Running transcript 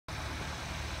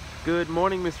Good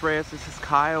morning, Miss Reyes. This is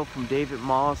Kyle from David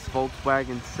Moss,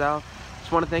 Volkswagen South.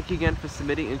 Just want to thank you again for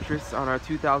submitting interest on our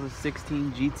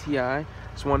 2016 GTI.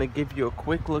 Just want to give you a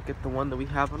quick look at the one that we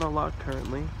have on our lot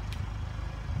currently.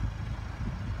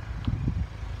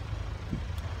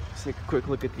 Let's take a quick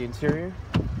look at the interior.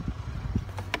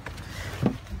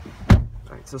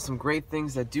 Alright, so some great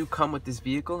things that do come with this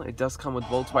vehicle. It does come with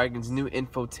Volkswagen's new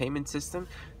infotainment system.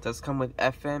 It does come with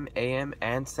FM, AM,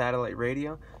 and satellite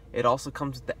radio. It also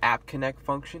comes with the App Connect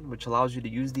function, which allows you to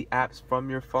use the apps from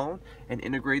your phone and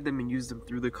integrate them and use them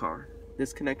through the car.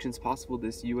 This connection is possible with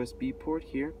this USB port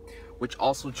here, which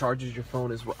also charges your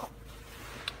phone as well.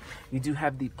 You do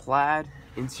have the plaid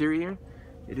interior.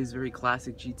 It is very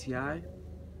classic GTI.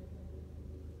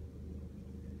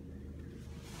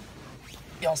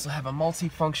 You also have a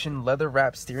multi-function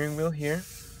leather-wrapped steering wheel here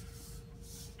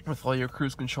with all your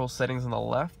cruise control settings on the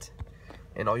left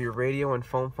and all your radio and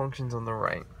phone functions on the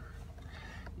right.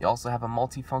 You also have a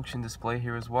multi-function display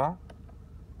here as well.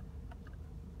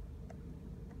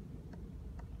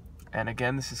 And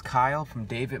again, this is Kyle from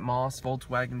David Moss,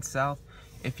 Volkswagen South.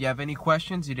 If you have any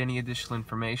questions, need any additional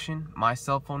information, my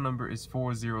cell phone number is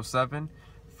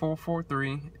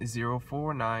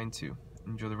 407-443-0492.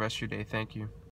 Enjoy the rest of your day. Thank you.